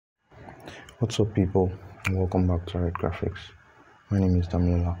What's up people, and welcome back to Red Graphics. My name is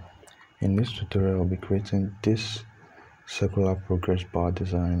Damilola. In this tutorial I'll be creating this circular progress bar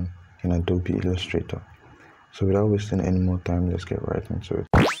design in Adobe Illustrator. So without wasting any more time, let's get right into it.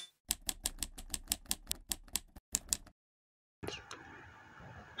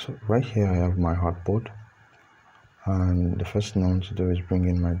 So right here I have my artboard, and the first thing I want to do is bring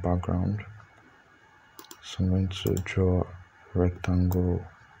in my background. So I'm going to draw a rectangle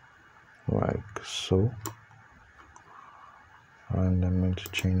like so, and I'm going to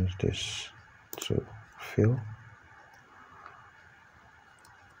change this to fill.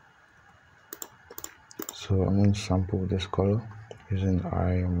 So I'm going to sample this color using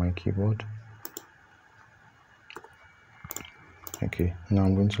I on my keyboard. Okay, now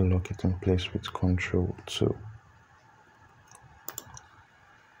I'm going to lock it in place with Ctrl 2.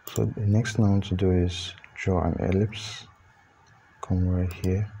 So the next thing I want to do is draw an ellipse. Come right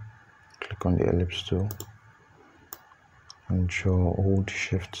here, click on the ellipse tool, and hold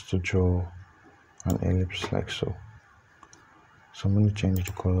shift to draw an ellipse like so. So I'm going to change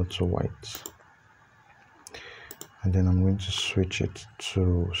the color to white, and then I'm going to switch it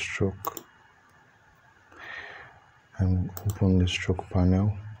to stroke and open the stroke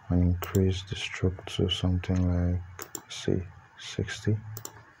panel and increase the stroke to something like, say, 60,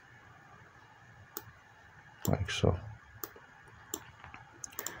 like so.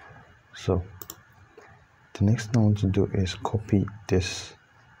 So the next thing I want to do is copy this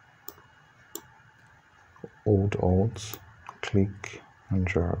alt, click and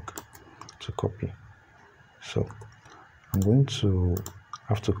drag to copy. So I'm going to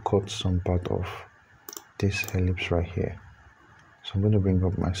have to cut some part of this ellipse right here. So I'm going to bring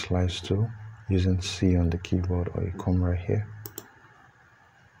up my slice tool using C on the keyboard, or you come right here.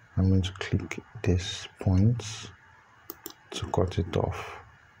 I'm going to click this point to cut it off.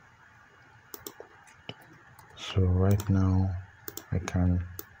 So right now I can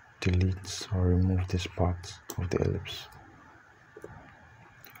delete or remove this part of the ellipse.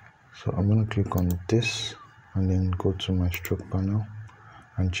 So I'm going to click on this and then go to my stroke panel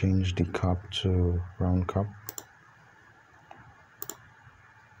and change the cap to round cap.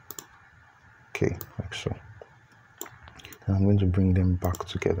 Okay, like so. And I'm going to bring them back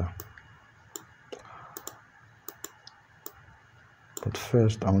together. But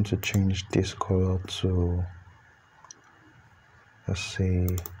first I want to change this color to, let's say,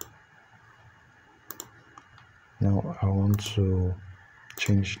 now I want to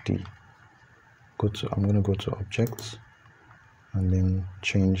change I'm going to go to objects and then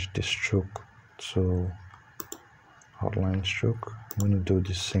change the stroke to outline stroke. I'm going to do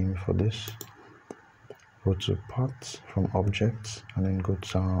the same for this. Go to parts from objects and then go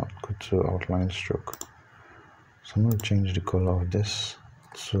to outline stroke. So I'm going to change the color of this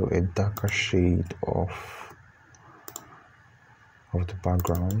to a darker shade of the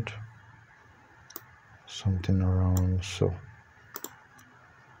background, something around so.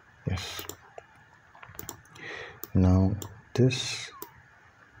 Yes. Now this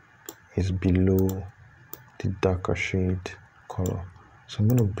is below the darker shade color, so I'm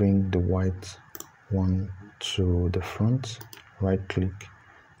going to bring the white one to the front. Right click,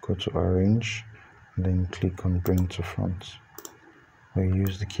 go to arrange, and then click on bring to front. I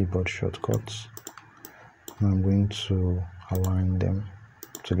use the keyboard shortcuts. Now I'm going to align them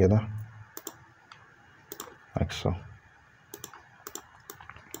together like so.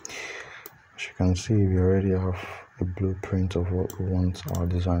 As you can see, we already have a blueprint of what we want our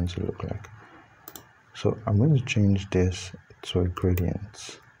design to look like. So I'm going to change this to a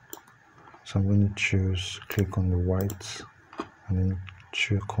gradient. So I'm going to click on the white and then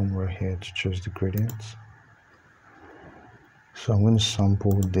come right here to choose the gradient. So I'm going to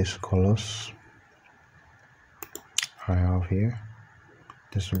sample these colors I have here.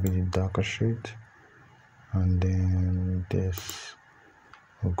 This will be the darker shade, and then this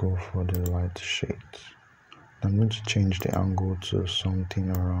will go for the light shade. I'm going to change the angle to something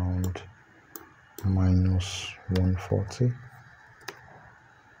around -140,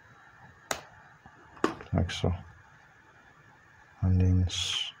 like so, and then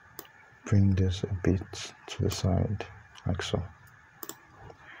bring this a bit to the side like so.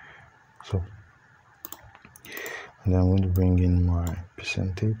 And then I'm going to bring in my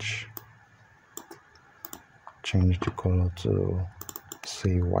percentage, change the color to,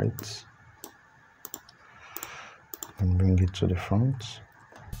 say, white, and bring it to the front,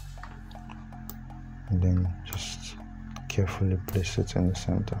 and then just carefully place it in the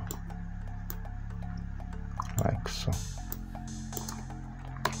center like so.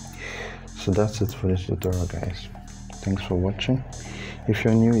 So that's it for this tutorial, guys. Thanks for watching. If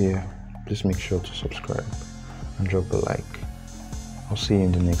you're new here, please make sure to subscribe and drop a like. I'll see you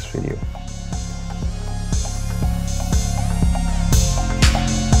in the next video.